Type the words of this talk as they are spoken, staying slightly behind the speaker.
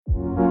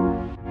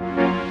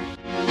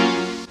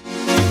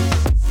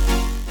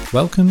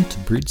Welcome to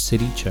Bridge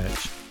City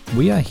Church.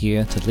 We are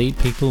here to lead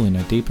people in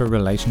a deeper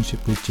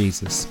relationship with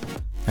Jesus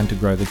and to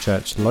grow the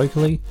church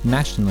locally,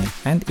 nationally,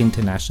 and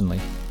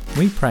internationally.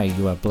 We pray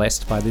you are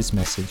blessed by this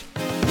message.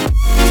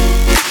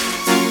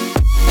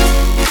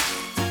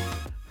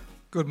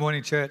 Good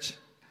morning, church.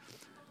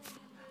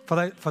 For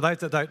those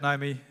that don't know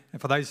me,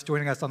 and for those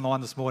joining us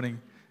online this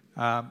morning,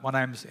 my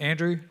name's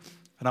Andrew,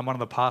 and I'm one of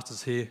the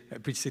pastors here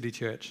at Bridge City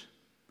Church.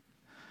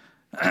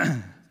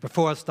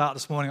 Before I start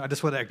this morning, I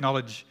just want to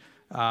acknowledge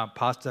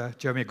Pastor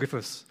Jeremy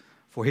Griffiths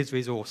for his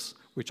resource,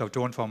 which I've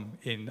drawn from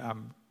in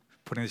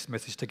putting this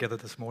message together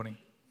this morning.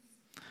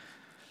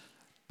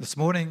 This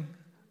morning,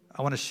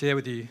 I want to share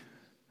with you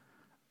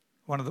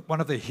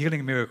one of the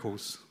healing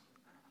miracles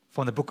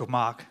from the book of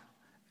Mark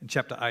in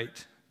chapter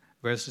 8,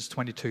 verses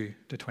 22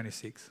 to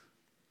 26.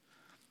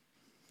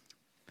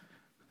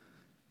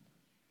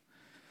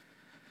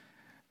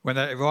 When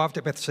they arrived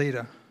at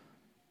Bethsaida,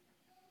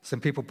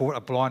 some people brought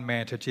a blind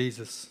man to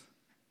Jesus,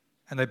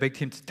 and they begged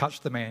him to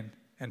touch the man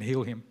and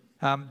heal him.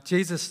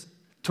 Jesus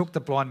took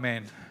the blind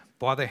man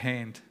by the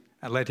hand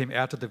and led him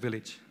out of the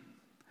village.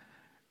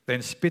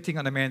 Then, spitting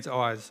on the man's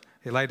eyes,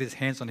 he laid his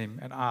hands on him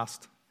and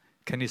asked,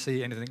 "Can you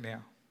see anything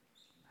now?"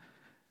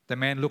 The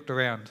man looked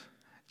around.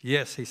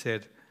 "Yes," he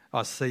said,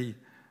 "I see,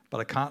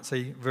 but I can't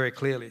see very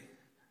clearly.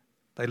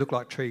 They look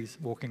like trees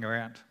walking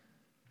around."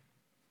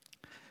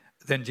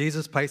 Then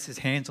Jesus placed his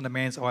hands on the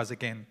man's eyes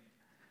again,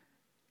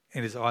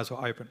 and his eyes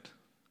were opened.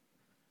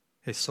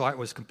 His sight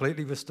was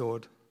completely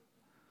restored,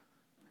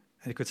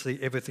 and he could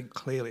see everything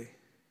clearly.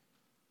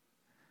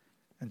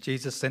 And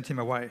Jesus sent him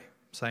away,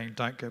 saying,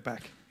 "Don't go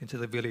back into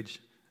the village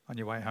on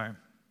your way home."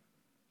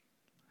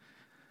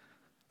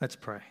 Let's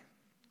pray.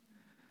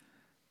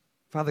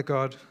 Father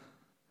God,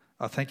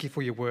 I thank you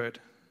for your word,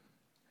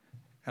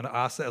 and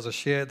I ask that as I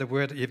share the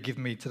word that you've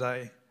given me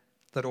today,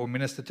 that it will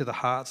minister to the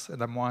hearts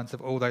and the minds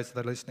of all those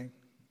that are listening.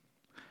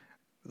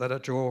 Let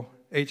it draw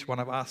each one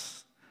of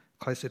us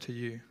closer to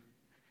you.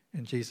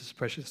 In Jesus'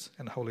 precious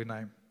and holy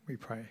name we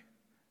pray.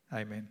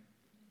 Amen.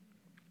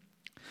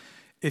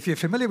 If you're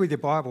familiar with your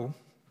Bible,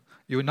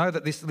 you will know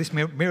that this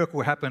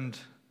miracle happened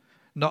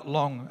not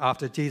long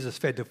after Jesus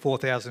fed the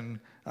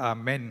 4,000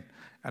 men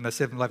and the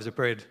 7 loaves of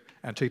bread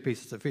and 2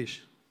 pieces of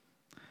fish.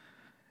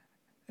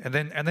 And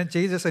then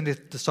Jesus and his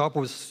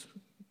disciples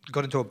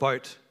got into a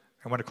boat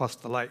and went across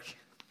the lake.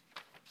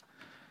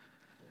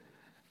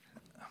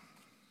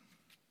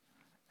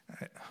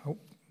 Oh,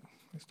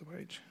 where's the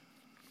page?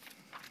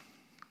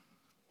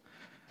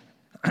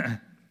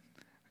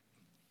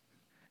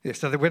 Yeah,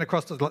 so they went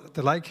across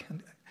the lake,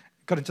 and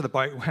got into the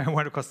boat and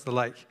went across the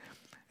lake.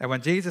 And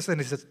when Jesus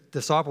and his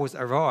disciples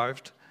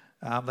arrived,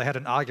 they had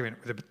an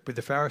argument with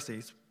the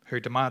Pharisees, who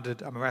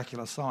demanded a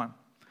miraculous sign.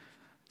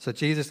 So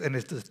Jesus and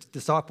his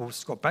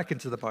disciples got back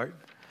into the boat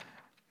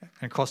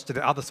and crossed to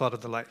the other side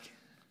of the lake.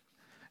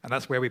 And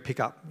that's where we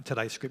pick up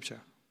today's scripture.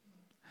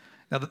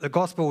 Now, the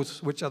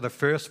Gospels, which are the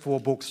first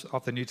 4 books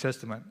of the New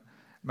Testament,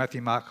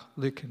 Matthew, Mark,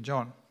 Luke, and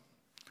John,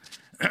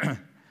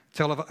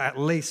 tell of at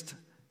least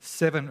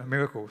 7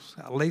 miracles,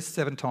 at least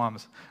 7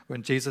 times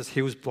when Jesus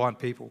heals blind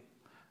people,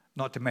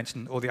 not to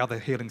mention all the other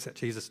healings that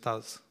Jesus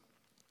does.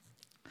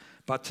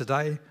 But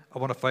today, I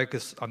want to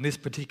focus on this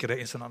particular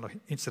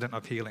incident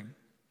of healing.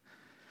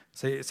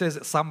 See, it says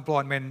that some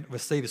blind men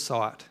received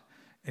sight,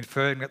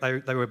 inferring that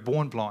they were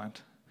born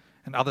blind,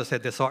 and others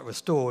had their sight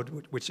restored,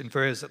 which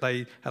infers that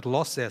they had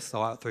lost their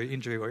sight through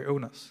injury or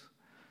illness.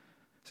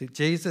 See,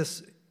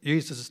 Jesus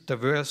uses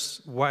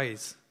diverse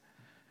ways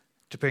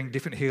to bring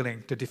different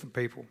healing to different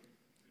people.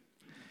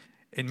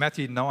 In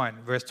Matthew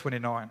 9, verse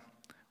 29,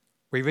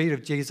 we read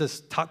of Jesus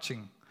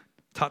touching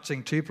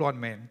 2 blind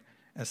men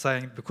and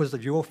saying, "Because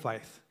of your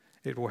faith,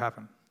 it will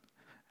happen."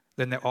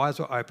 Then their eyes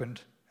were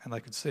opened and they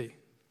could see.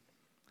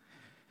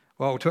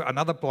 Well, to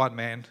another blind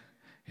man,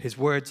 his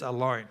words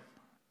alone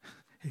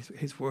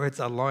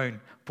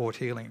brought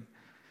healing.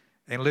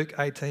 In Luke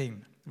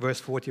 18, verse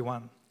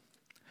 41,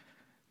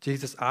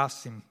 Jesus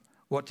asked him,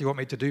 "What do you want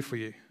me to do for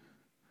you?"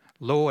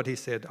 "Lord," he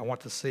said, "I want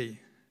to see."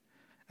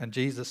 And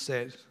Jesus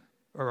said,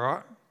 "All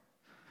right,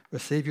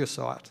 receive your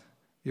sight.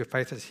 Your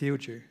faith has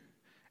healed you."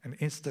 And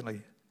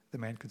instantly the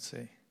man could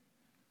see.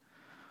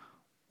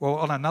 Well,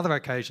 on another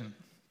occasion,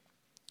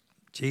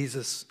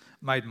 Jesus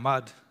made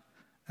mud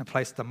and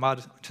placed the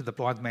mud to the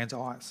blind man's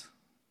eyes.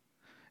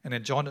 And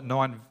in John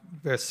 9,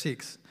 verse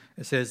 6,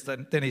 it says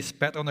that then he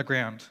spat on the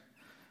ground,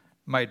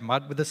 made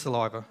mud with the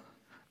saliva,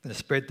 then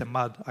spread the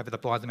mud over the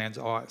blind man's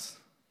eyes.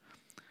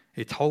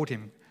 He told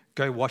him,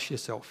 "Go wash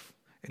yourself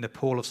in the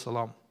pool of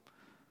Siloam."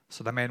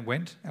 So the man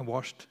went and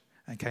washed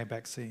and came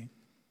back seeing.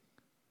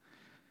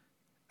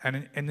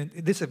 And in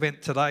this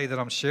event today that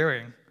I'm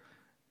sharing,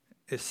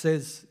 it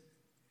says,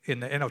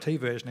 in the NLT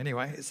version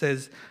anyway, it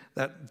says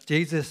that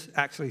Jesus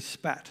actually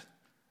spat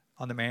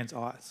on the man's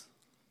eyes.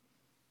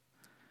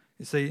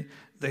 You see,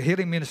 the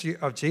healing ministry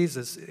of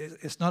Jesus,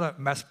 it's not a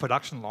mass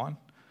production line.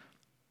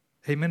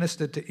 He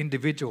ministered to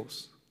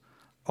individuals,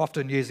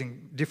 often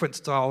using different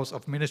styles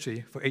of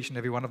ministry for each and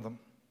every one of them.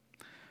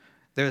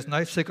 There is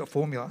no secret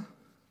formula.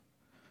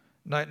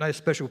 no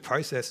special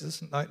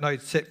processes, no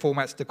set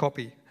formats to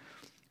copy.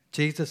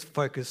 Jesus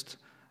focused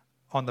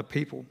on the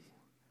people,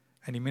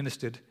 and he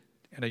ministered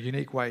in a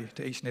unique way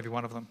to each and every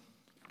one of them.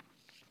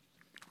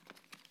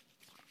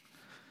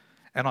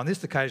 And on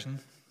this occasion,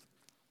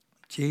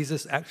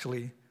 Jesus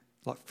actually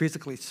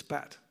physically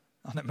spat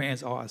on the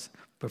man's eyes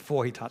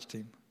before he touched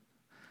him.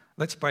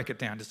 Let's break it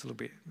down just a little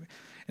bit.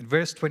 In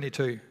verse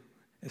 22,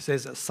 it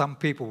says that some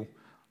people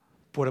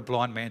brought a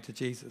blind man to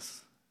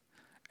Jesus,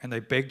 and they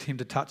begged him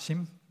to touch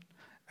him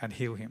and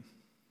heal him.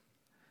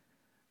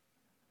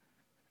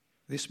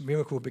 This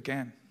miracle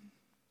began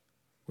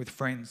with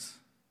friends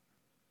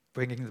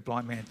bringing the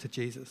blind man to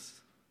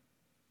Jesus.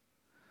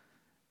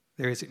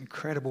 There is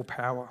incredible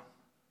power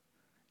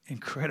in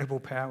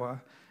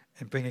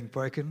bringing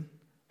broken,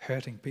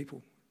 hurting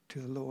people to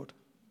the Lord.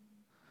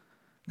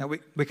 Now,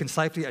 we can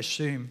safely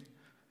assume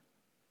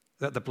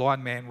that the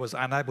blind man was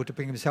unable to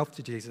bring himself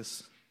to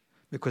Jesus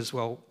because,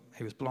 well,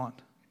 he was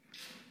blind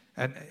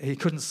and he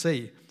couldn't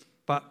see.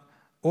 But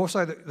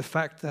also the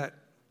fact that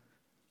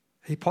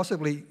he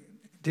possibly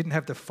didn't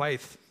have the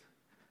faith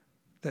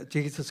that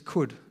Jesus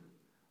could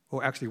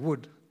or actually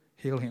would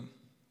heal him.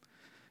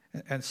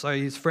 And so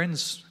his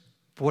friends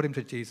brought him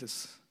to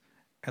Jesus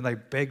and they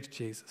begged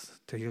Jesus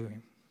to heal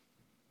him.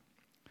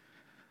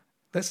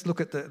 Let's look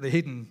at the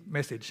hidden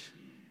message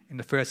in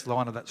the first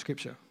line of that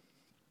scripture.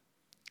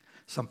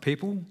 Some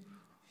people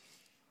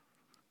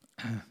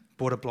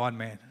brought a blind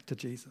man to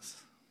Jesus.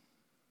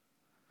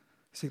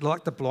 See,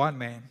 like the blind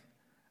man,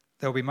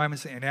 there will be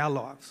moments in our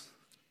lives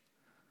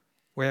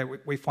where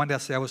we find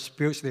ourselves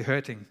spiritually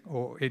hurting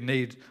or in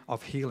need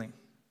of healing.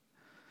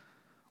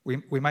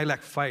 We may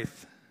lack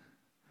faith,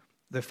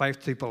 the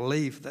faith to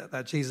believe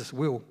that Jesus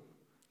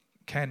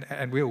can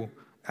and will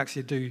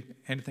actually do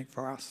anything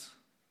for us.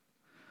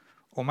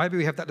 Or maybe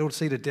we have that little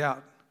seed of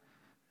doubt.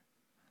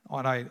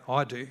 I know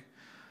I do.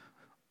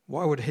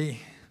 Why would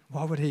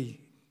he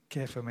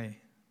care for me?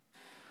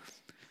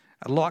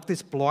 And like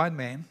this blind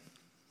man,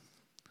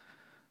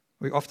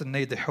 we often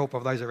need the help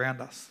of those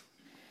around us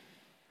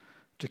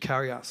to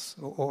carry us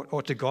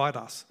or to guide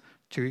us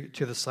to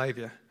the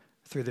Saviour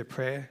through their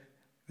prayer,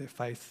 their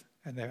faith,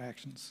 and their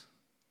actions.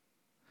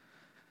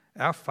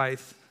 Our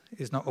faith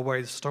is not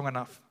always strong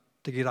enough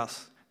to get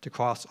us to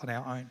Christ on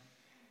our own.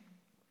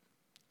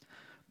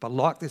 But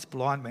like this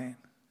blind man,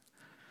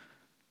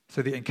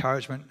 through the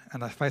encouragement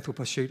and the faithful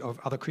pursuit of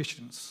other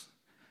Christians,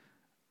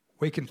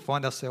 we can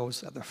find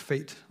ourselves at the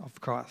feet of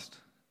Christ,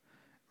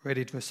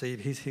 ready to receive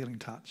his healing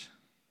touch,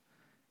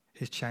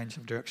 his change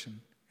of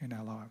direction in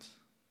our lives.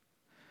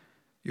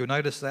 You'll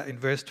notice that in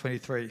verse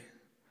 23,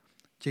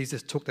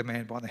 Jesus took the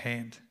man by the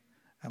hand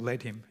and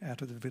led him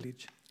out of the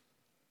village.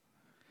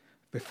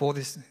 Before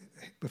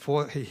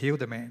he healed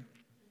the man,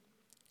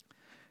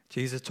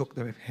 Jesus took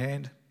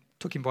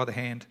him by the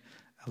hand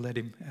and led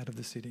him out of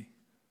the city.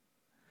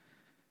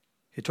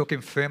 He took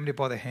him firmly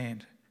by the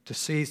hand to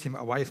seize him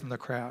away from the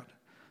crowd.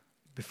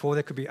 Before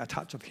there could be a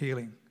touch of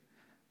healing,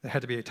 there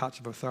had to be a touch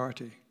of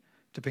authority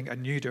to bring a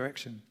new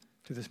direction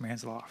to this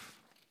man's life.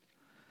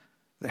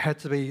 There had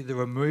to be the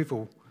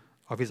removal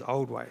of his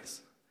old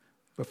ways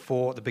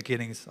before the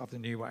beginnings of the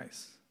new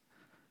ways.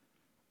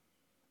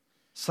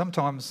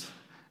 Sometimes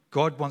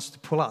God wants to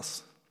pull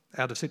us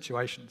out of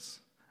situations,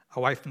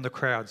 away from the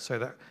crowd, so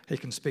that he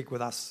can speak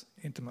with us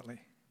intimately.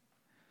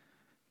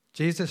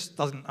 Jesus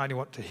doesn't only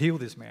want to heal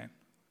this man,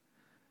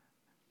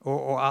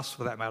 or us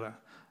for that matter.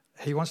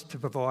 He wants to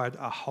provide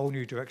a whole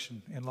new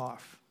direction in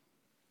life.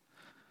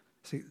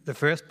 See, the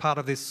first part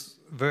of this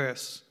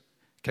verse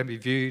can be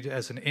viewed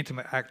as an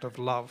intimate act of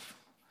love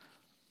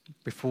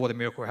before the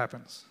miracle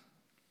happens.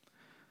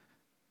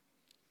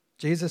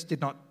 Jesus did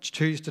not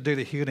choose to do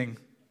the healing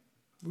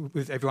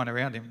with everyone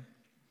around him,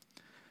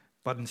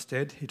 but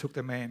instead he took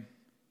the man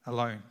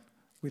alone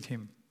with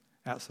him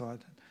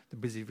outside the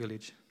busy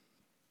village.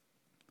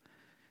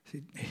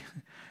 See,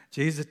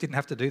 Jesus didn't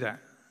have to do that,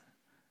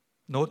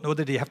 nor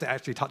did he have to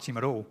actually touch him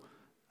at all.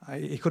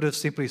 He could have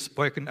simply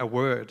spoken a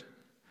word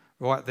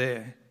right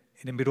there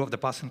in the middle of the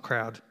bustling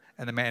crowd,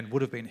 and the man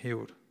would have been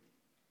healed.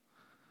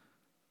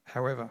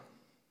 However,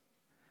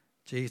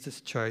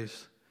 Jesus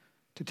chose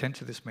to tend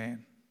to this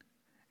man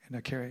in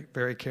a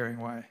very caring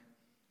way.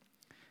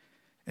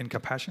 In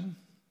compassion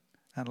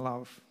and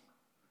love,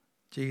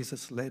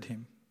 Jesus led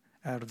him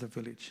out of the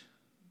village.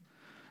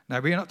 Now,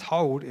 we are not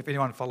told if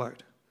anyone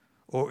followed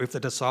or if the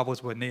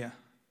disciples were near.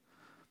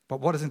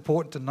 But what is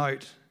important to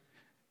note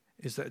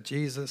is that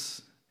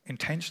Jesus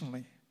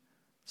intentionally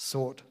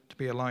sought to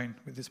be alone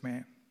with this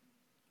man.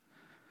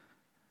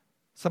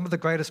 Some of the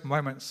greatest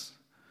moments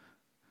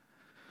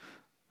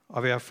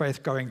of our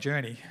faith-going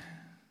journey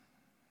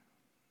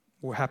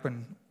will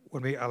happen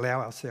when we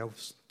allow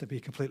ourselves to be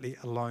completely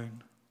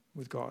alone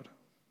with God.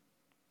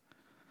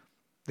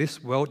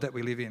 This world that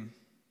we live in,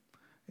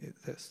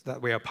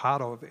 that we are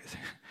part of,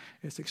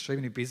 it's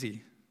extremely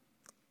busy.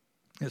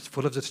 It's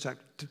full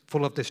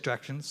of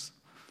distractions.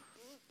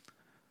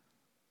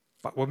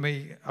 But when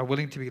we are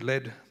willing to be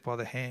led by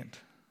the hand,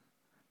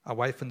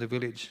 away from the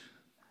village,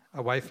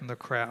 away from the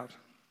crowd,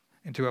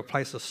 into a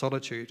place of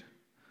solitude,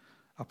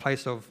 a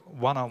place of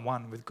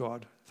one-on-one with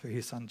God through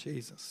his Son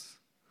Jesus.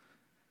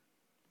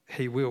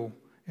 He will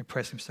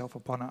impress himself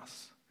upon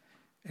us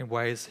in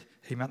ways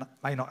he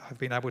may not have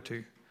been able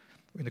to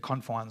in the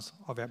confines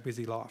of our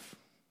busy life.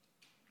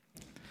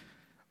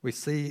 We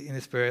see in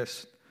this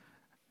verse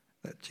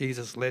that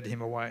Jesus led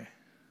him away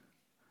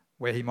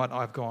where he might not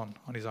have gone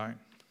on his own.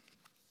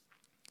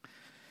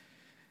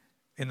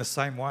 In the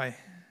same way,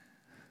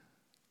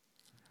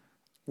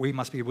 we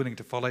must be willing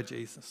to follow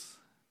Jesus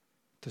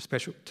to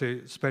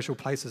special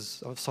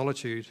places of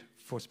solitude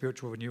for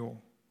spiritual renewal.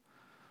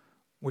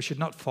 We should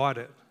not fight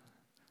it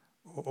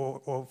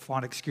or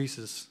find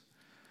excuses.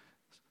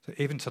 So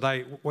even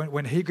today,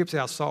 when he grips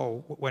our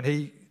soul,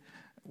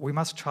 we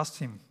must trust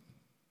him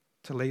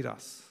to lead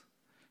us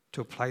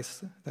to a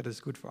place that is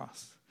good for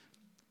us,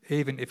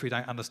 even if we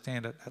don't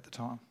understand it at the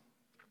time.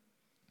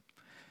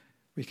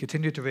 We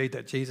continue to read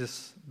that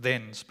Jesus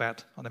then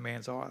spat on the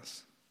man's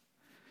eyes.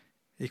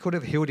 He could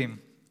have healed him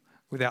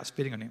without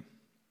spitting on him.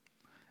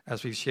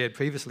 As we've shared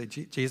previously,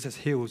 Jesus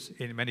heals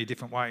in many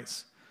different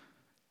ways.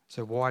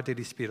 So why did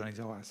he spit on his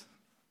eyes?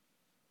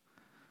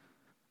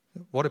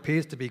 What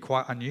appears to be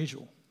quite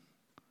unusual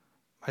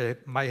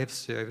may have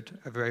served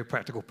a very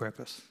practical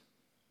purpose.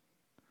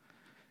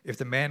 If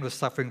the man was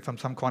suffering from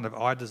some kind of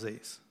eye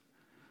disease,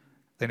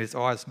 then his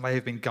eyes may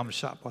have been gummed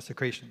shut by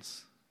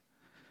secretions.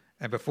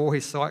 And before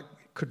his sight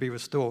could be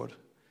restored,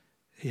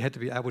 he had to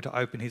be able to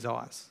open his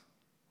eyes.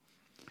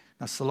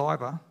 Now,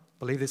 saliva,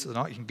 believe this or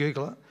not, you can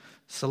Google it,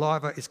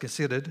 saliva is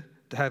considered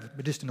to have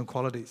medicinal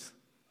qualities.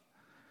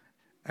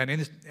 And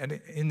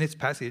in this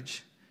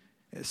passage,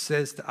 it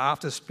says that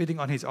after spitting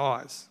on his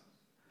eyes,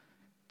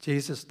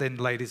 Jesus then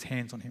laid his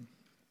hands on him.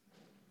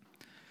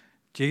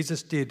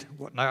 Jesus did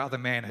what no other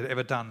man had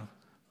ever done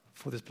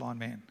for this blind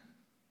man.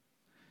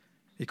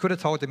 He could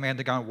have told the man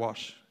to go and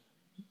wash,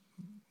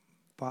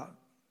 but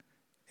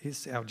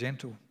he's our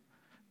gentle,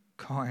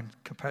 kind,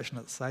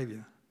 compassionate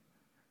Saviour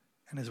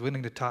and is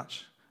willing to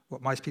touch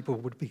what most people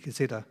would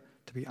consider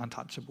to be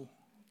untouchable.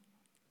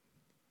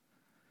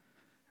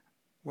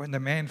 When the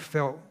man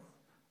felt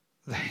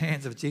the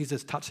hands of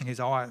Jesus touching his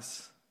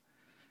eyes,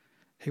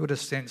 he would have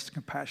sensed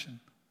compassion,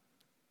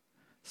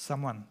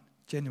 someone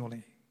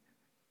genuinely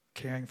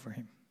caring for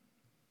him.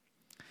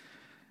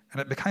 And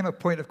it became a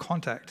point of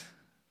contact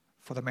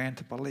for the man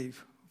to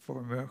believe for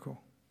a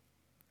miracle.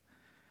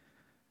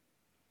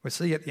 We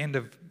see at the end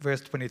of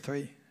verse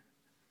 23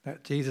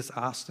 that Jesus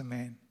asked the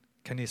man,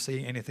 "Can you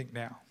see anything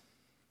now?"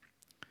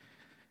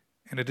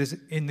 And it is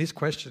in this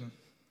question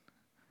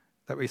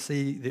that we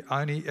see the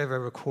only ever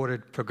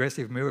recorded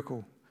progressive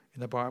miracle in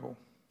the Bible.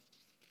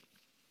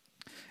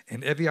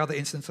 In every other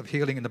instance of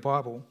healing in the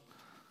Bible,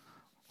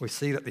 we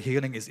see that the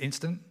healing is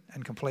instant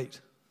and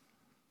complete.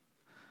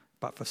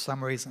 But for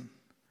some reason,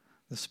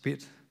 the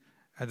spit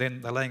and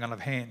then the laying on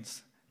of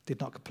hands did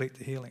not complete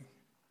the healing.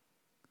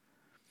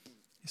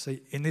 You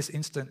see, in this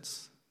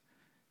instance,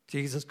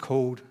 Jesus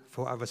called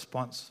for a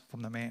response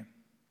from the man.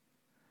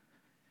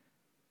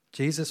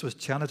 Jesus was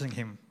challenging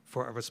him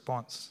for a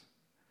response,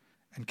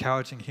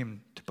 encouraging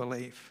him to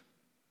believe,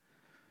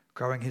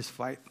 growing his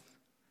faith,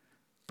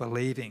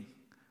 believing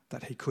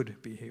that he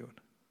could be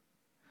healed.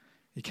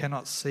 You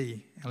cannot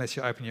see unless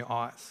you open your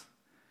eyes.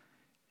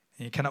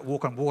 And you cannot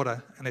walk on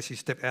water unless you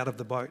step out of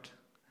the boat.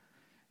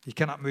 You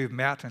cannot move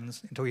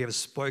mountains until you have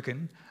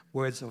spoken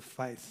words of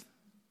faith.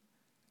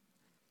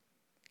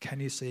 Can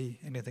you see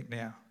anything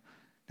now?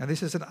 Now,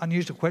 this is an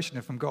unusual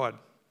question from God.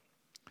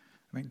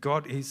 I mean,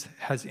 God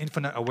has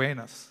infinite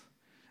awareness,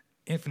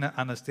 infinite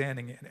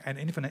understanding, and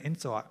infinite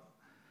insight.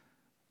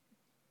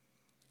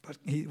 But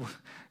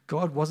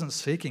God wasn't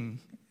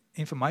seeking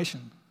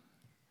information.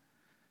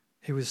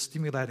 He was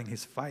stimulating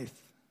his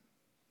faith.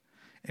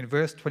 In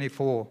verse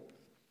 24,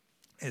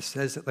 it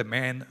says that the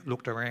man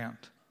looked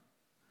around.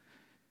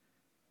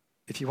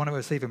 If you want to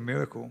receive a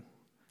miracle,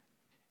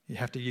 you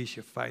have to use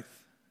your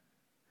faith.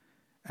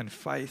 And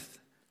faith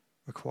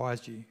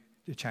requires you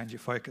to change your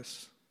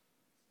focus.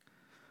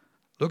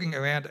 Looking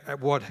around at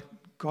what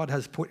God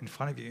has put in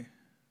front of you,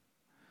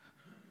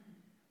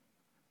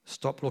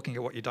 stop looking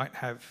at what you don't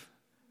have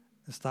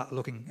and start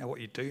looking at what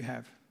you do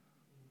have.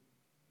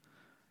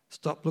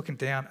 Stop looking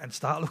down and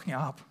start looking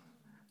up.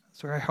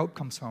 That's where our help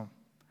comes from.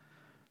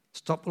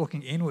 Stop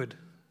looking inward.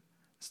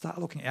 Start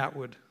looking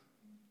outward.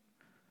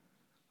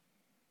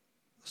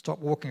 Stop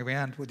walking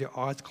around with your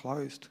eyes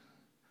closed.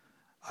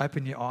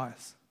 Open your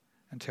eyes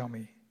and tell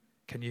me,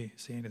 can you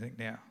see anything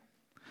now?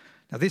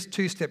 Now, this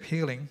two-step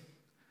healing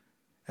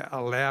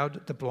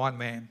allowed the blind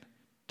man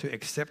to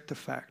accept the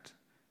fact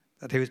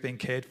that he was being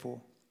cared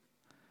for.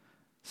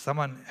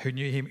 Someone who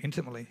knew him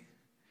intimately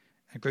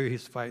and grew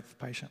his faith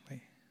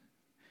patiently.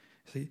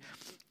 See,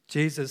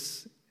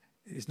 Jesus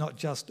is not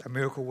just a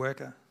miracle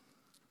worker,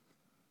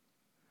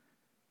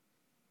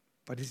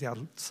 but he's our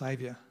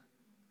Saviour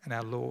and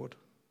our Lord.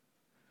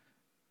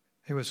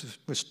 He was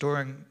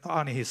restoring not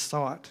only his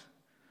sight,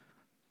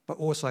 but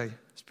also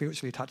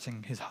spiritually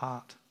touching his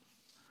heart.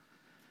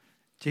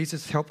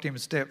 Jesus helped him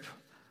step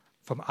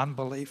from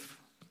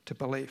unbelief to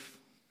belief.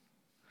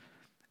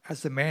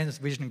 As the man's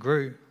vision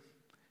grew,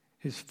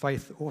 his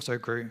faith also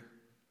grew.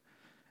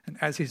 And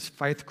as his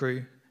faith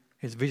grew,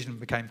 his vision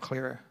became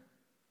clearer.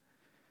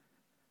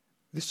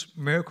 This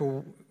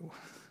miracle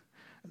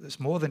is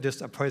more than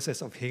just a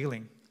process of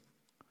healing.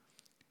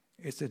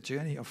 It's a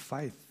journey of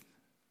faith.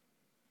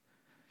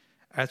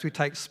 As we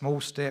take small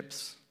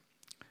steps,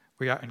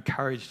 we are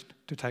encouraged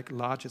to take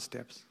larger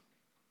steps.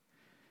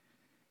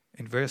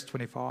 In verse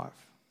 25,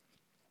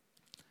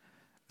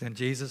 then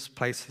Jesus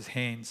placed his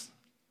hands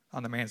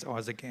on the man's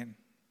eyes again,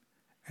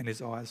 and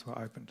his eyes were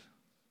opened.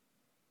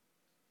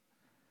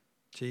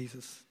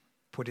 Jesus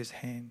put his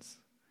hands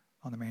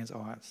on the man's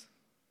eyes.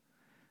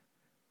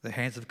 The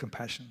hands of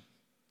compassion.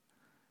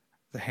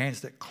 The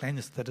hands that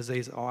cleansed the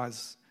diseased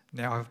eyes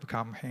now have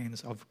become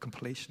hands of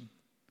completion.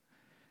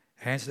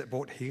 Hands that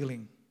brought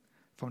healing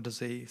from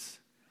disease,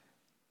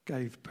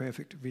 gave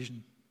perfect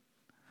vision,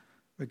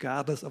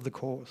 regardless of the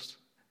cause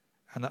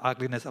and the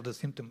ugliness of the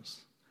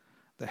symptoms.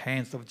 The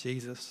hands of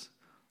Jesus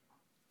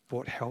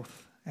brought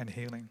health and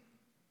healing.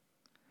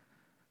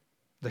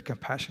 The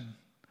compassion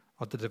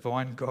of the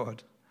divine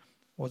God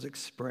was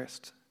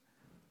expressed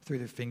through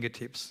the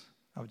fingertips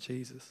of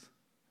Jesus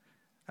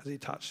as he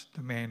touched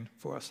the man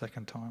for a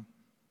second time.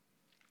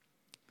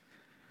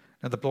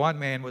 Now, the blind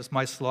man was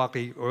most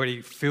likely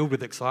already filled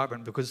with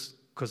excitement because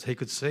he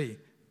could see.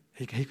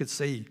 He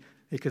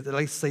could at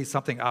least see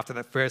something after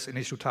that first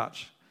initial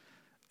touch.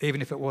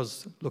 Even if it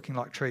was looking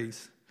like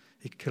trees,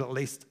 he could at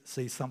least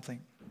see something.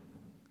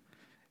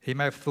 He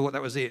may have thought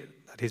that was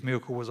it, that his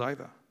miracle was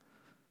over.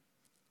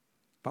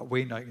 But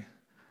we know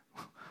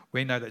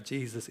that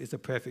Jesus is a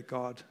perfect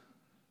God.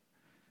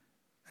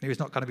 And he was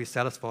not going to be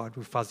satisfied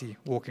with fuzzy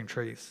walking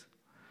trees.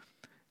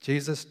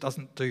 Jesus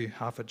doesn't do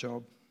half a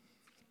job.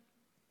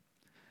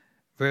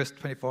 Verse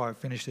 25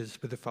 finishes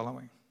with the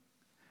following.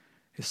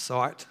 His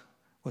sight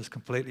was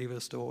completely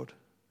restored,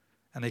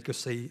 and he could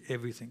see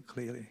everything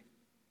clearly.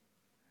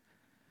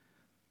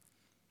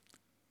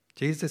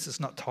 Jesus is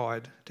not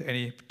tied to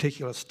any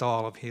particular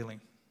style of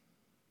healing.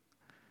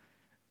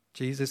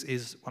 Jesus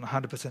is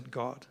 100%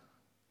 God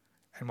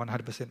and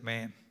 100%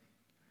 man.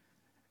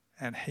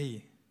 And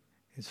he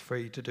is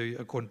free to do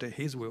according to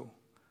his will,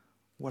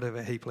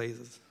 whatever he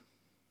pleases.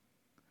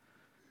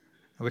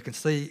 And we can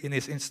see in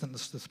this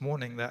instance this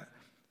morning that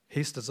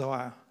his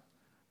desire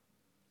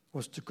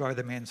was to grow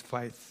the man's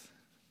faith.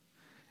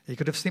 He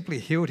could have simply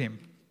healed him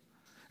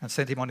and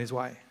sent him on his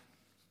way.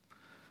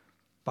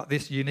 But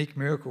this unique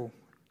miracle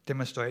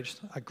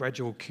demonstrates a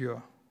gradual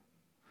cure.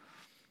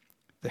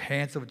 The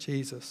hands of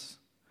Jesus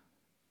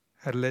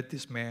had led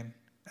this man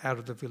out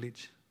of the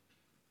village.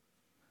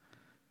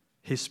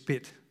 His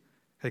spit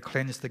had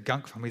cleansed the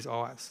gunk from his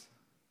eyes.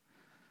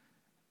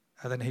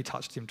 And then he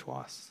touched him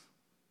twice.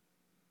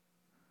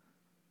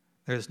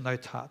 There is no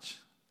touch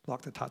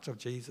like the touch of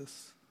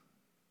Jesus.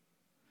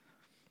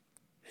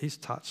 His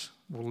touch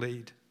will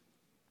lead.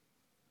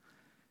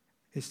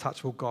 His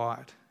touch will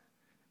guide.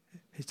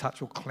 His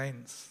touch will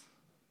cleanse.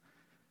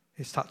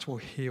 His touch will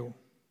heal.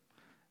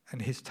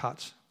 And his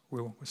touch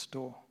will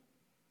restore.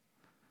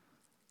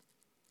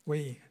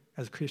 We,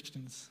 as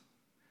Christians,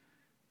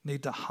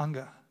 need to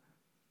hunger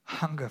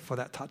for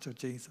that touch of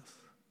Jesus.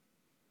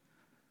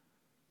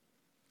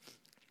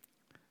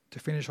 To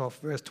finish off,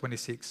 verse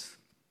 26.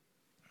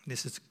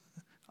 This is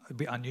a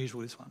bit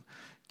unusual, this one.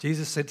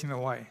 Jesus sent him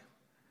away,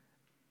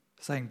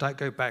 saying, don't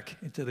go back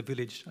into the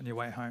village on your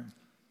way home.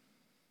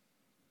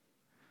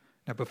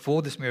 Now,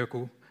 before this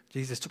miracle,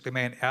 Jesus took the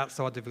man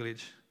outside the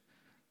village.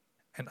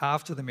 And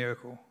after the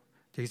miracle,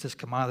 Jesus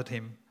commanded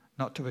him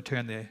not to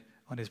return there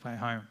on his way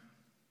home.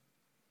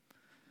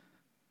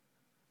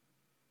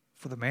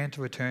 For the man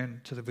to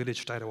return to the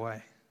village straight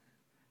away,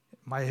 it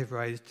may have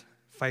raised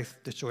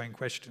faith-destroying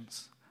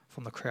questions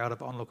from the crowd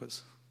of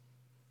onlookers,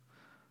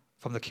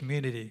 from the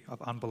community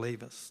of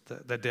unbelievers,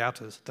 the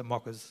doubters, the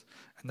mockers,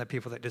 and the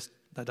people that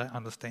they don't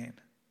understand.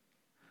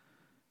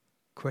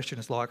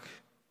 Questions like,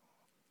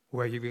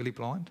 were you really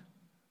blind?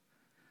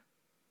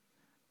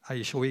 Are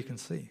you sure you can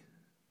see?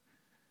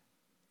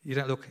 You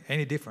don't look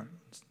any different.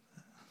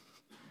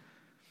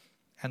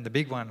 And the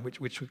big one, which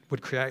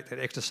would create that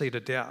extra seed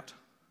of doubt.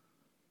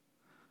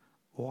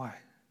 Why?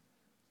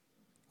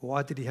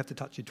 Why did he have to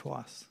touch you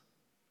twice?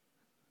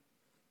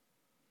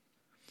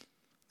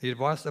 The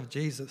advice of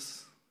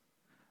Jesus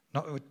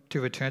not to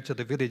return to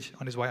the village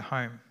on his way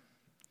home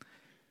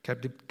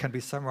can be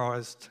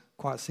summarised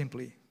quite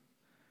simply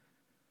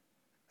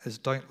as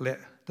don't let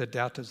the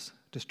doubters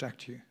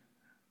distract you.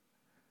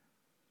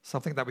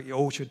 Something that we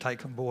all should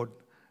take on board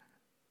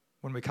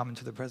when we come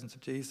into the presence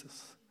of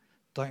Jesus.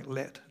 Don't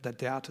let the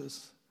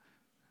doubters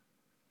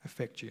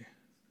affect you.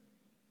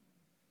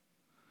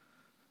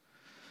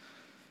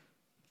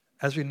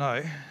 As we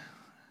know,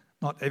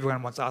 not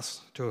everyone wants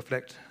us to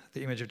reflect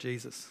the image of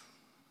Jesus.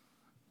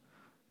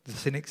 The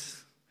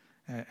cynics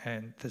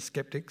and the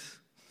skeptics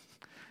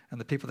and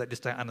the people that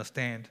just don't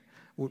understand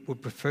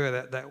would prefer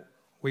that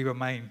we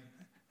remain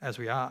as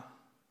we are,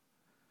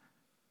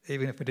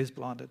 even if it is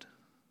blinded.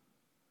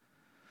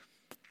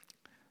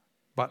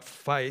 But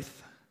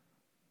faith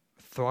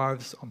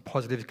thrives on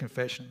positive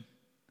confession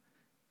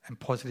and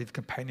positive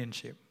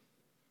companionship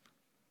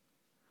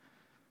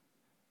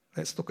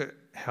let's look at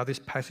how this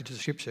passage of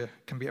Scripture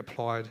can be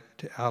applied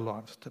to our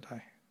lives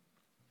today.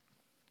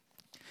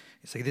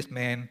 You see, this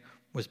man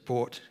was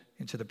brought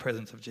into the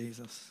presence of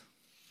Jesus.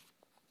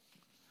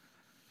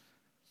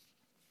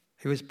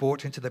 He was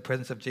brought into the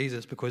presence of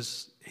Jesus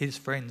because his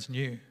friends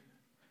knew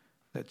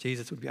that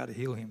Jesus would be able to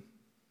heal him.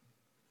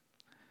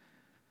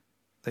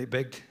 They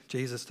begged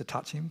Jesus to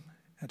touch him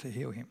and to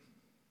heal him.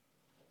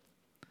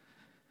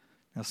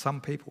 Now,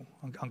 some people,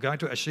 I'm going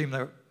to assume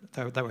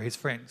they were his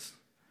friends,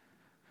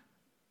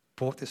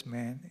 brought this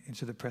man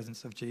into the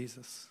presence of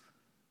Jesus.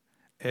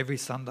 Every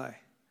Sunday,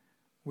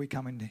 we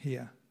come in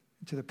here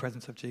into the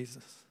presence of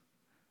Jesus.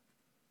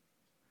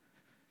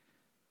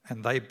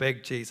 And they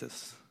begged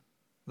Jesus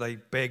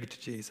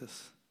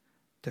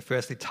to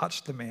firstly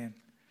touch the man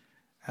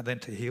and then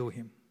to heal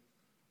him.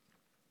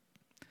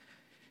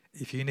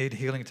 If you need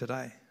healing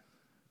today,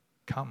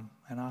 come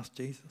and ask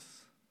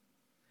Jesus.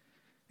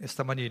 If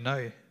someone you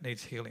know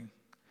needs healing,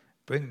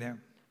 bring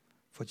them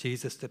for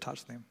Jesus to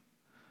touch them,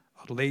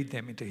 or lead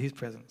them into his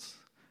presence,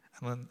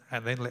 and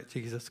then let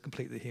Jesus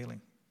complete the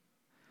healing.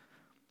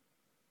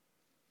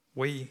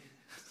 We,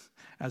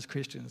 as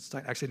Christians,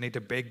 don't actually need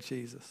to beg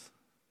Jesus.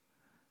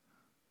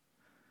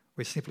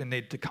 We simply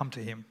need to come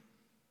to him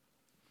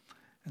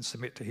and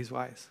submit to his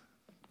ways.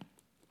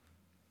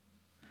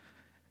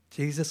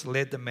 Jesus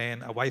led the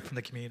man away from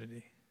the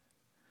community,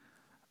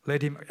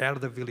 led him out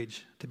of the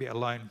village to be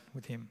alone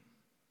with him.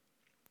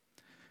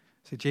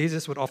 See,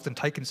 Jesus would often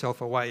take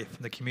himself away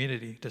from the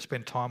community to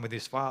spend time with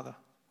his Father,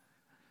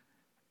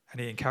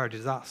 and he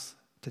encourages us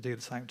to do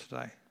the same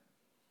today.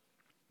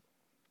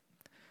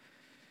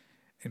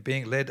 In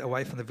being led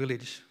away from the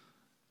village,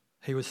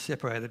 he was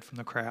separated from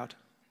the crowd.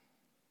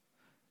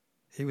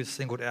 He was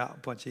singled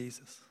out by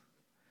Jesus.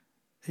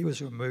 He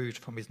was removed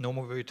from his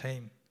normal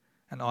routine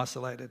and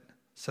isolated,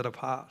 set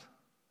apart.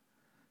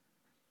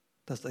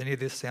 Does any of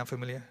this sound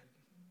familiar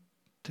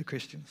to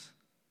Christians?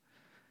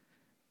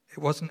 It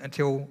wasn't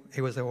until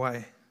he was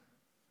away,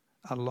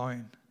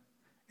 alone,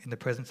 in the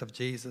presence of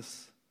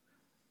Jesus,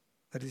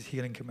 that his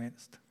healing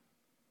commenced.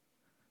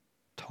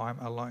 Time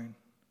alone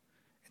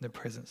in the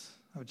presence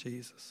of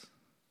Jesus.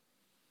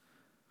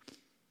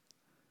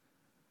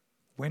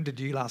 When did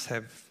you last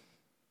have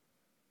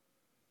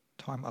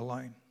time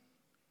alone,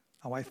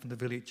 away from the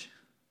village,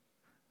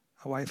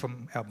 away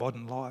from our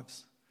modern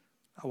lives,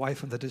 away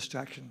from the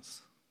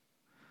distractions,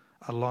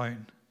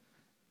 alone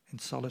in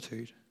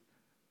solitude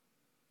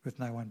with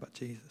no one but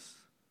Jesus?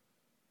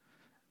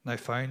 No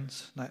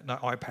phones, no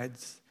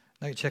iPads,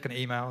 no checking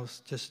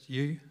emails, just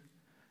you,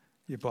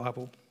 your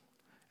Bible,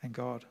 and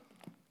God.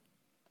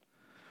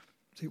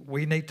 See,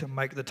 we need to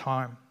make the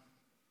time.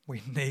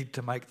 We need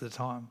to make the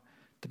time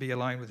to be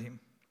alone with him,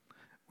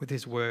 with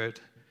his word,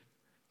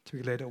 to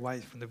be led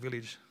away from the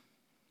village.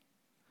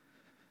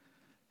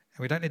 And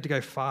we don't need to go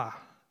far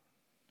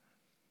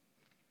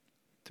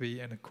to be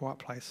in a quiet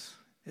place.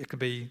 It can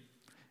be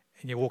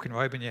in your walking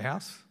robe in your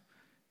house.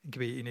 It can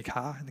be in your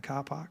car, in the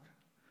car park.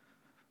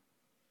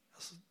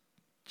 It's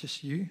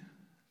just you,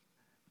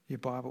 your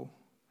Bible,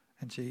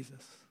 and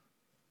Jesus.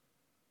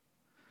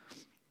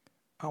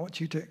 I want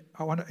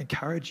to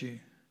encourage you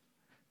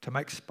to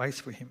make space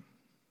for him.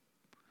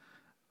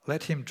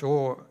 Let him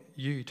draw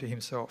you to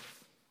himself.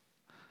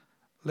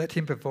 Let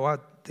him provide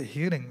the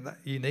healing that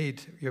you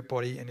need, your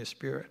body and your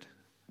spirit.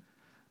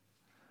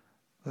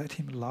 Let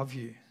him love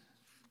you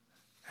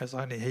as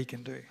only he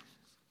can do.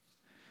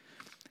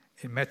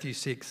 In Matthew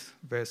 6,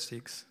 verse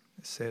 6,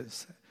 it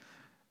says,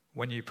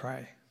 when you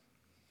pray,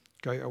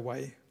 go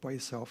away by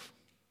yourself.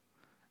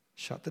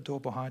 Shut the door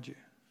behind you.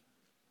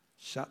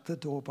 Shut the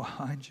door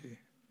behind you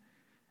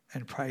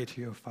and pray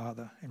to your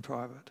Father in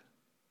private.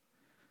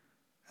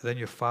 And then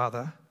your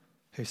Father,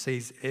 who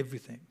sees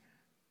everything,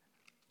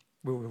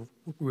 will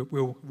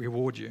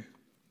reward you.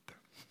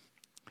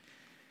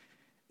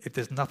 If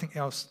there's nothing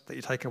else that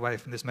you take away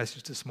from this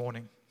message this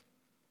morning,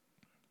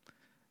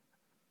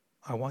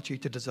 I want you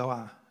to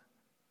desire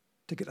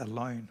to get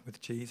alone with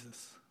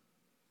Jesus.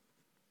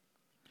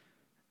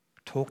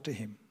 Talk to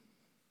him.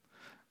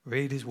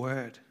 Read his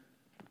word.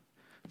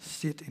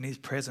 Sit in his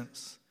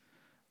presence,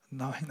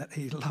 knowing that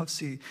he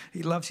loves you.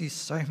 He loves you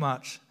so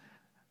much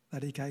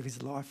that he gave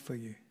his life for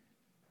you.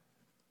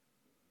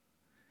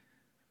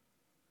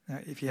 Now,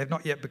 if you have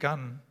not yet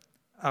begun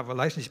a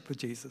relationship with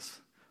Jesus,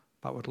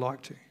 but would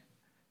like to,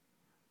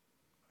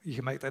 you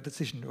can make that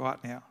decision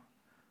right now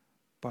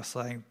by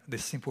saying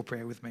this simple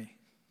prayer with me.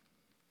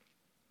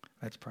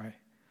 Let's pray.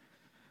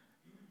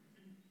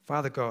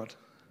 Father God,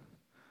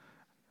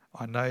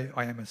 I know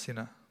I am a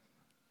sinner,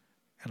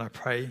 and I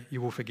pray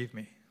you will forgive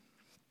me.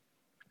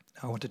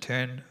 I want to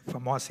turn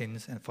from my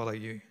sins and follow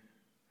you.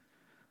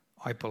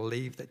 I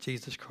believe that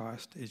Jesus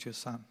Christ is your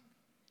Son.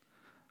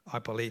 I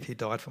believe he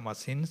died for my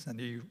sins and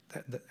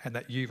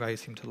that you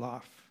raised him to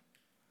life.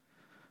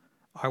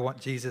 I want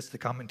Jesus to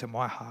come into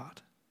my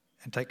heart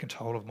and take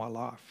control of my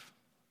life.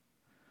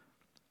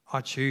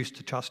 I choose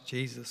to trust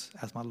Jesus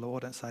as my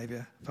Lord and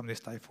Saviour from this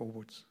day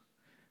forwards.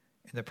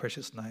 In the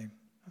precious name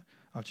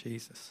of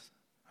Jesus,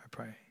 I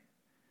pray.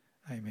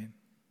 Amen.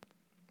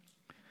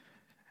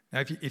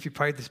 Now, if you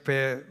prayed this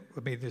prayer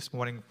with me this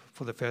morning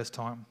for the first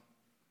time,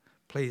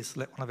 please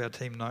let one of our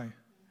team know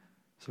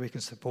so we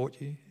can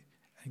support you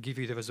and give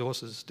you the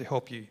resources to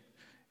help you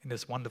in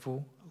this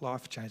wonderful,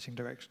 life-changing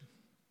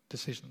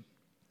decision.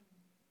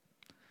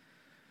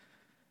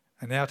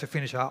 And now to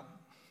finish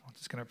up, I'm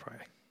just going to pray.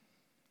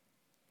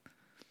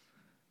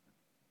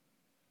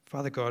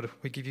 Father God,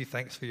 we give you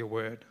thanks for your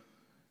word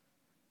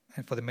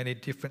and for the many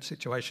different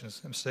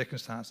situations and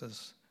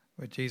circumstances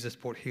where Jesus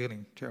brought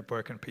healing to our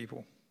broken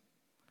people.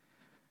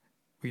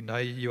 We know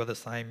you are the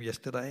same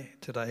yesterday,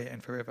 today,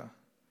 and forever,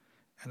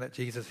 and that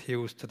Jesus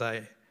heals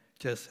today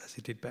just as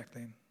he did back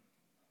then.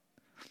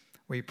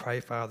 We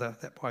pray, Father,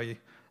 that by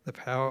the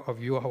power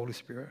of your Holy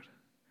Spirit,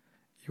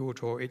 you will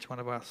draw each one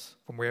of us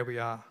from where we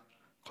are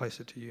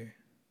closer to you.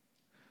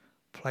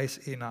 Place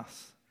in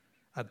us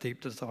a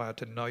deep desire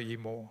to know you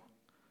more,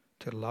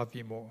 to love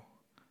you more,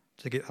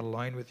 to get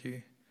alone with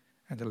you,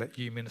 and to let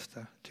you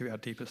minister to our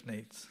deepest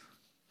needs.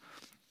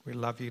 We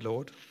love you,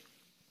 Lord,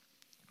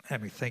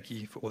 and we thank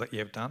you for all that you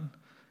have done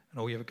and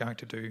all you are going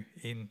to do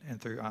in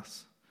and through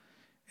us.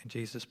 In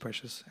Jesus'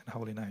 precious and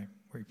holy name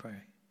we pray.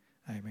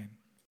 Amen.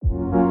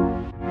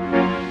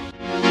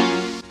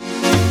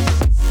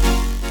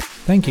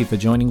 Thank you for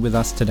joining with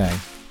us today.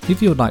 If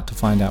you would like to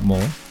find out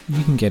more,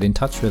 you can get in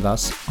touch with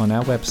us on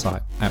our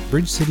website at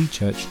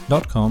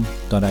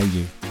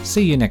bridgecitychurch.com.au.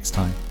 See you next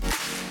time.